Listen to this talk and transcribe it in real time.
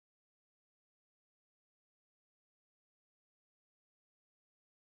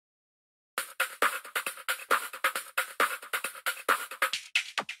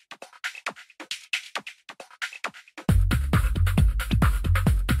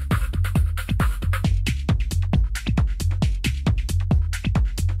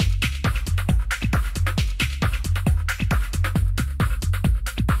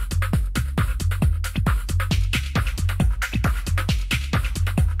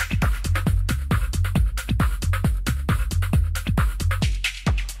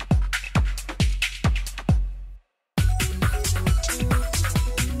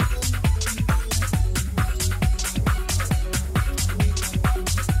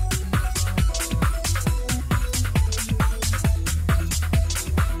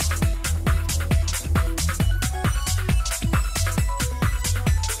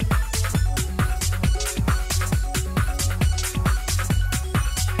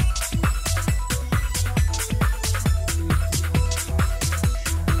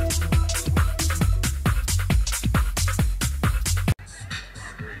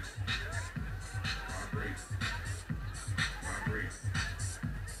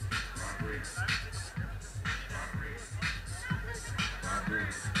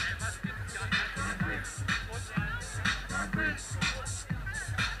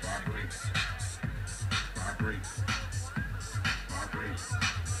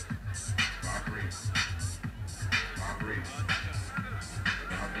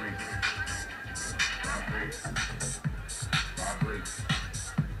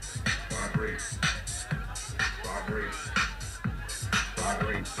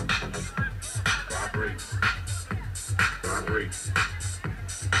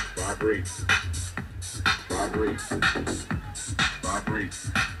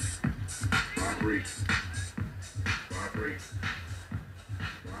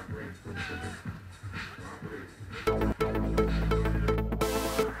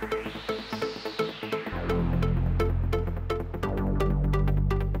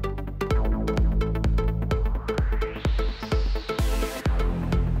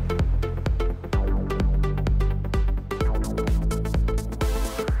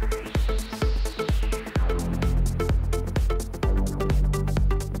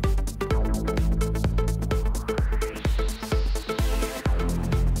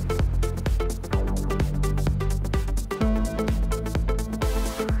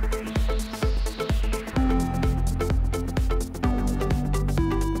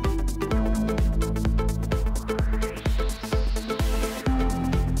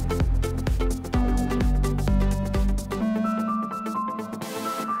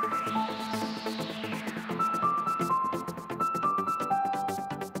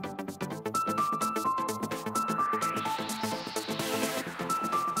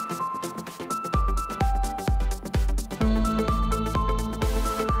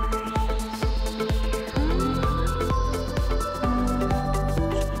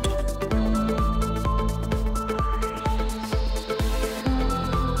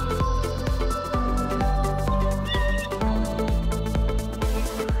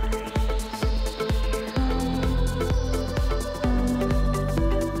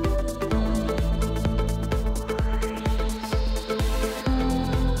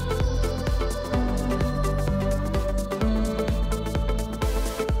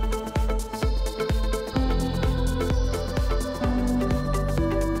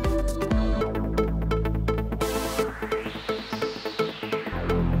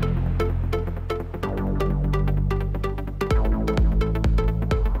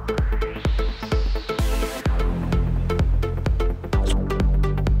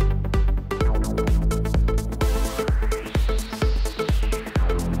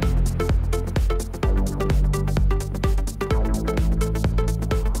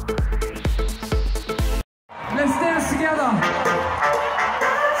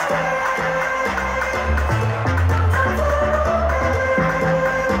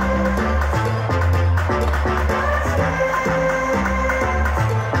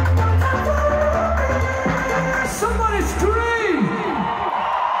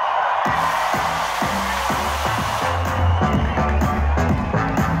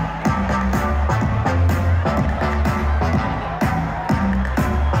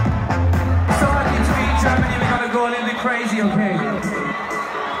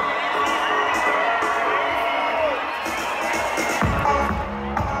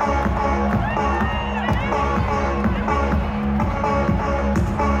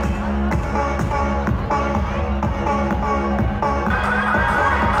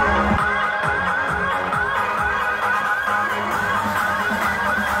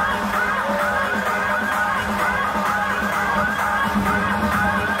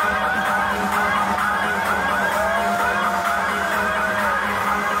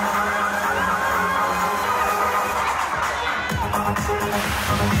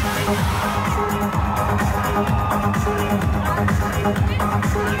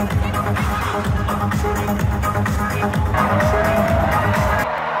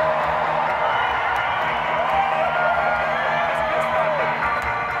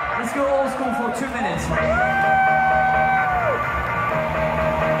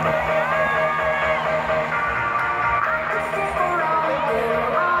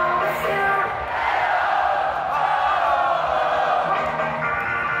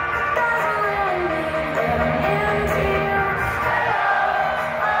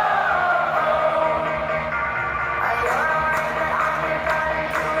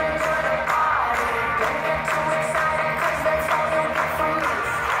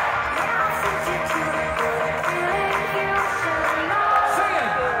Too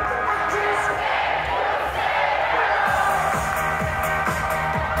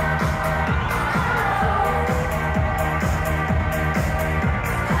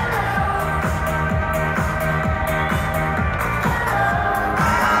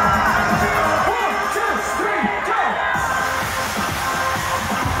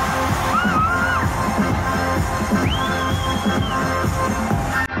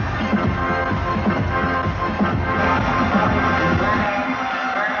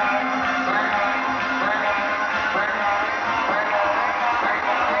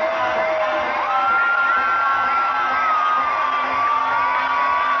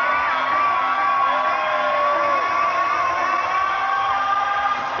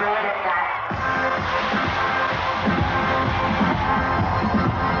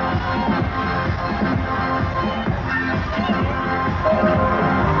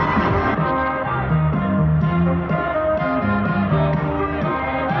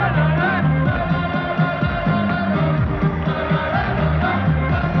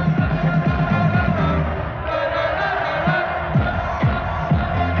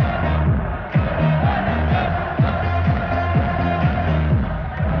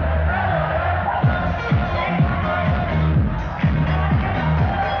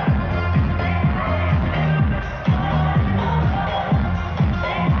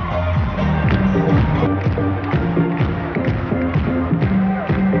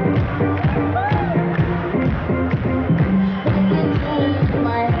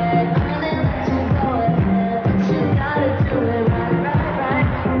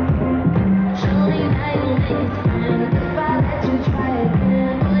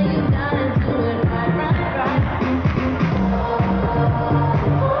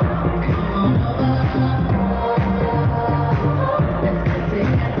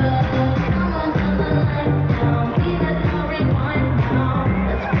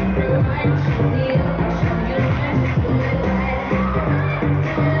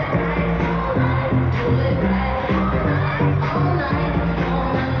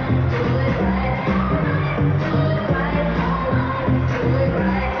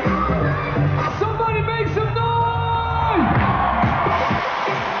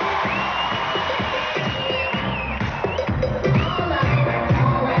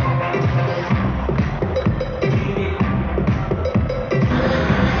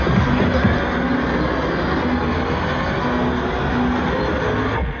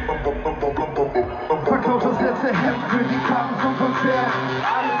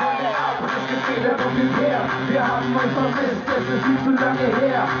ist, das ist viel zu lange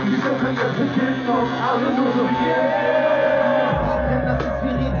her. Wieso können wir beginnen und alle nur so yeah? Denn das ist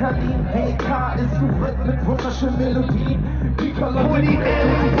wie Ritalin, PK ist zurück mit wunderschönen Melodien. Die Kolonien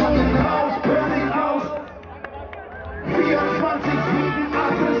fangen raus, burning aus. 24, 7,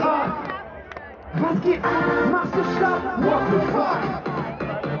 8 8. Was geht ab? Machst du schlapp? What the fuck?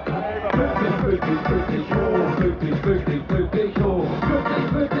 Wirklich hoch, wirklich hoch.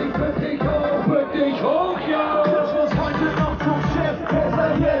 Wirklich hoch, ja! Ich muss heute noch zum Chef, besser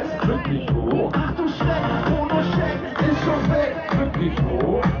jetzt. Wirklich hoch. Ach du Schreck, ohne Scheck, ist schon weg. Wirklich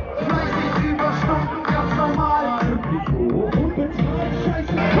hoch. Fleißig Überstunden, ganz normal. Wirklich hoch. Und bezahlt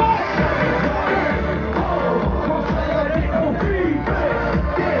scheiße.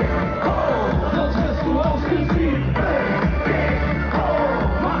 Sonst wirst du ausgesiebt.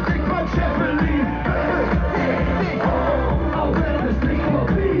 Mach dich beim Chef beliebt. Auch wenn es nicht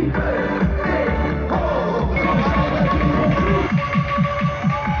verblieb.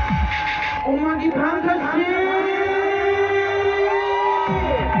 Und man gibt Hand ans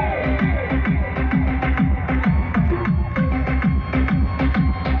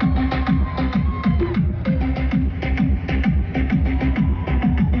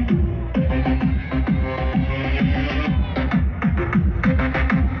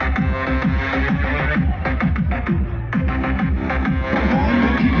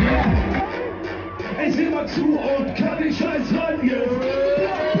Ich seh mal zu und kann die Scheiß reingehen.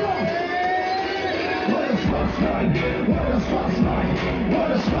 Weil das Spaß rein, weil das Spaß rein, weil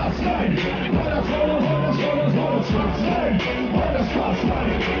das Spaß rein, weil das Spaß rein, weil das Spaß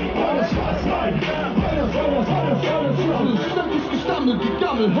rein, weil das Spaß rein, weil das ständig gestammelt,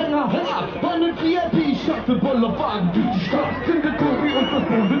 gegammelt, Hänger, Hänger, weil mit VIP, Schaffe, Bollerwagen durch die Stadt, sind der Tobi und das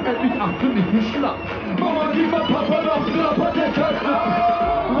Boot sind endlich acht und nicht mehr schlapp. Mama, gib mal Papa noch einen Rapper-Decker ab.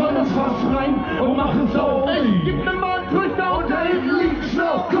 Roll das Fass rein und mach es auf. Ey, gib mir mal einen Trichter und da hinten liegt ein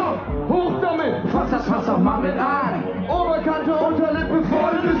Schlauch. Komm, hoch damit, fass das Wasser mal mit an. Oberkante, Unterlippe,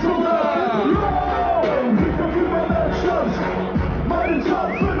 voll bis runter. Ich bin über Werkstatt, meine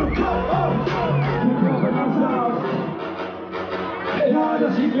Tafel und Kopf ab. Wir kommen ans Haus. Ja,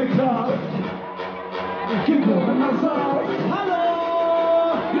 das sieht mir klar. Wir kommen ans Haus. Hallo!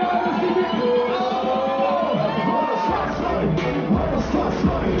 Ja, das sieht mir klar.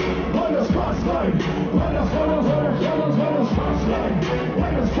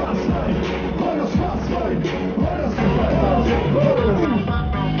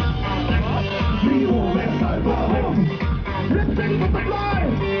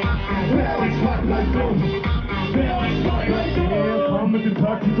 Mit dem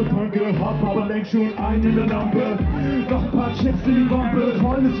Tag dieser Punke, hab aber längst schon einen in der Lampe. Noch ein paar Chips in die Wampe,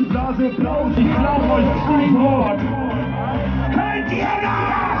 voll ist die Blase blau. Ich glaub euch ein Wort. Könnt ihr das?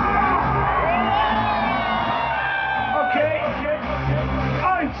 Okay.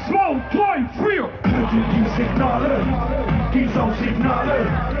 1, 2, 3, 4. Hört ihr die Signale? Die Sausignale.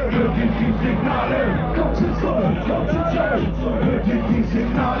 Hört ihr die Signale? Kommt ins Zoll, kommt ins Zoll. Hört ihr die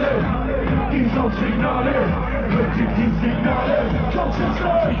Signale? Die Sausignale. Hört ihr die Signale? Kommt ins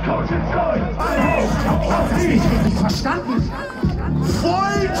Zoll, kommt ins Zoll. Auf die! Ich hab nicht verstanden.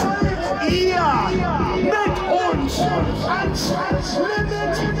 Wollt ihr mit uns ans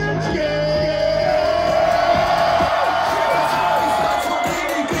Limit gehen?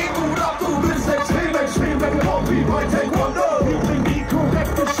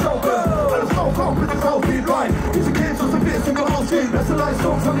 Diese Kills aus dem Biss sind rausgehen. Beste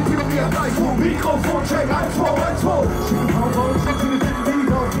Leistung von den Team der Gleichung. Mikrofon-Check 1, 2, 1, 2. Schieben Haut, schicken mit den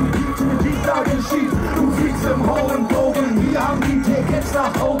Liedern. Die mit die Lage geschieht. Du fliegst im hohen Bogen. Wir haben die Tickets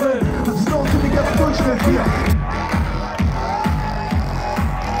nach oben. Das ist noch für den ganzen Durchschnitt hier.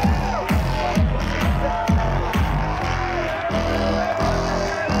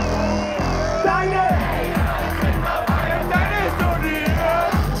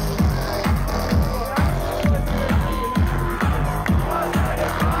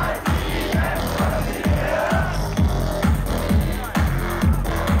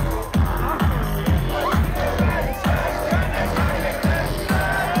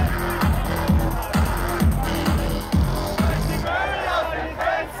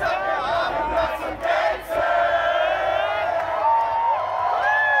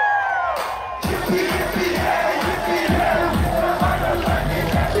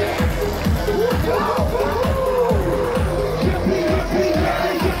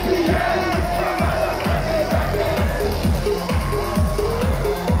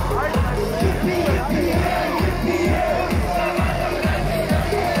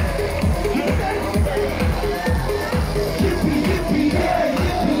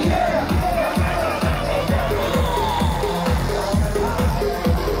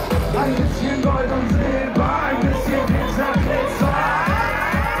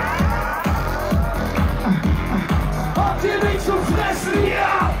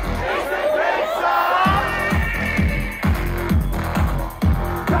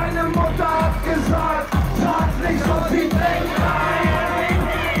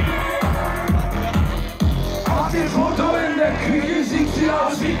 sieht sie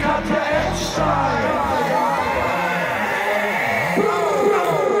aus wie Katja Eckstein.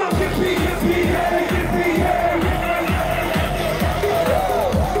 Yippie, yippie, hey, yippie, hey.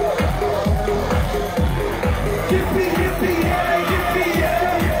 Yippie, yippie, hey, yippie,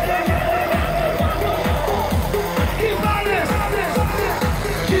 hey. Gib alles.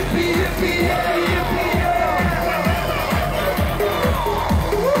 Yippie, yippie, hey, yippie, hey.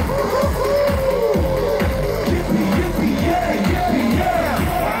 Yippie, yippie, hey, yippie, yeah.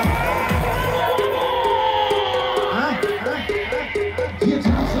 Wir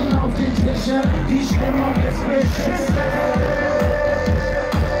tanzen auf den Tischen, die Stimmung ist beschissen.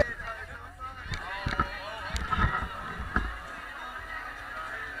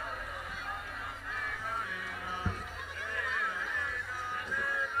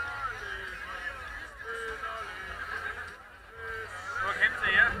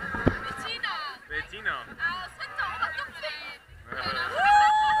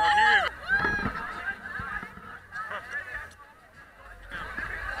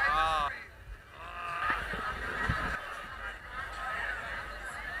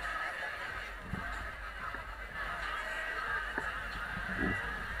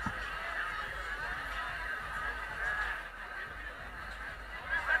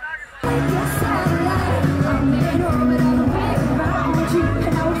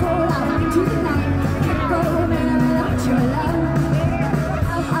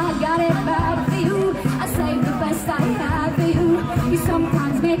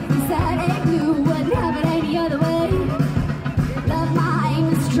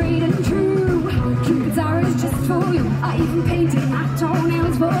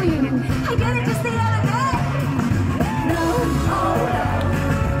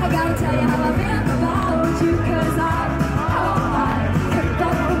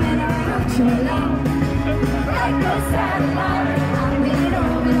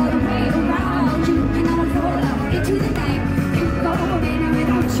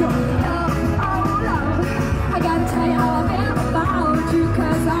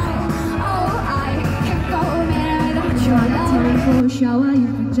 Shower, you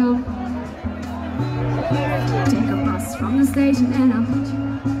can jump. Take a bus from the station and I'll put you.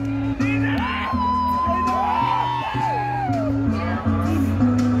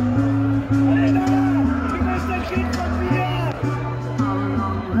 How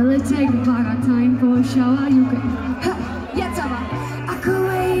long will it take if I got time for a shower? You can. Jetzt aber. I could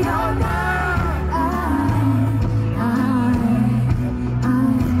wait all night.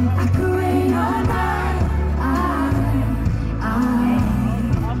 I could wait all night.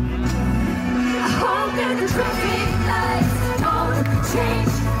 The traffic lights don't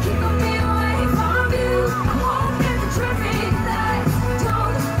change, keeping me away from you. I hope that the traffic lights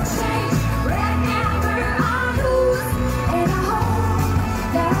don't change. Right now we're on loose, and I hope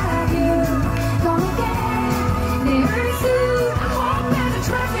that you're gonna get there soon. I hope that the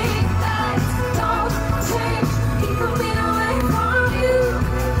traffic lights don't change, keeping me away from you.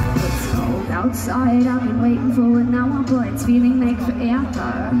 It's cold outside, I've been waiting for it now. My body's feeling like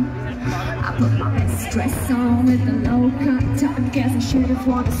forever. I put my best dress on with the low cut top. Guess I should have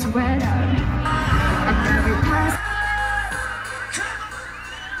worn a sweater. And every pass.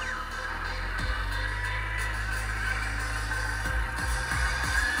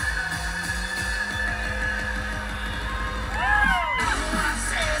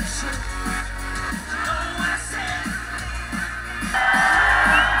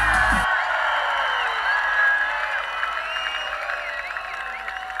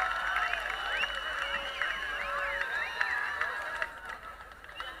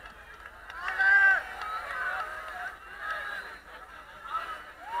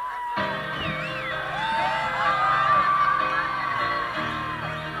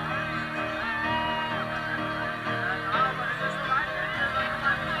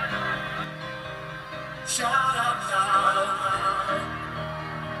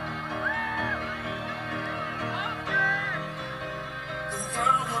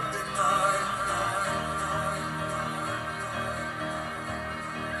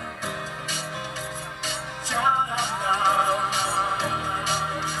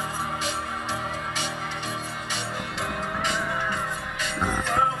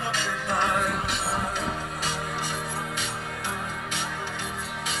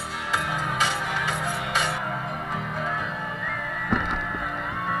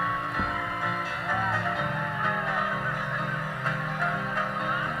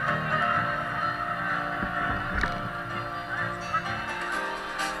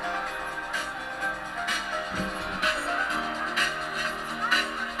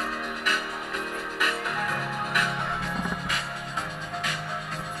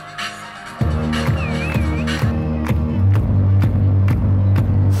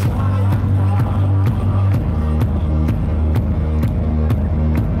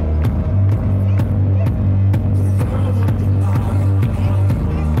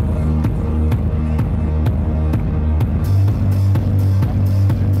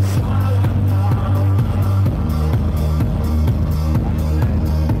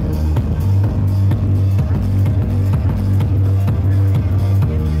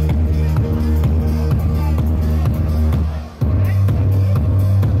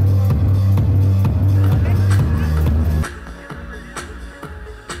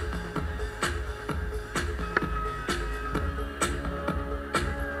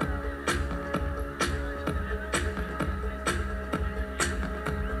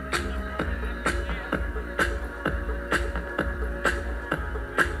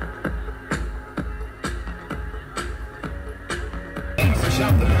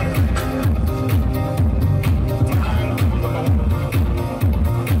 Shout them out.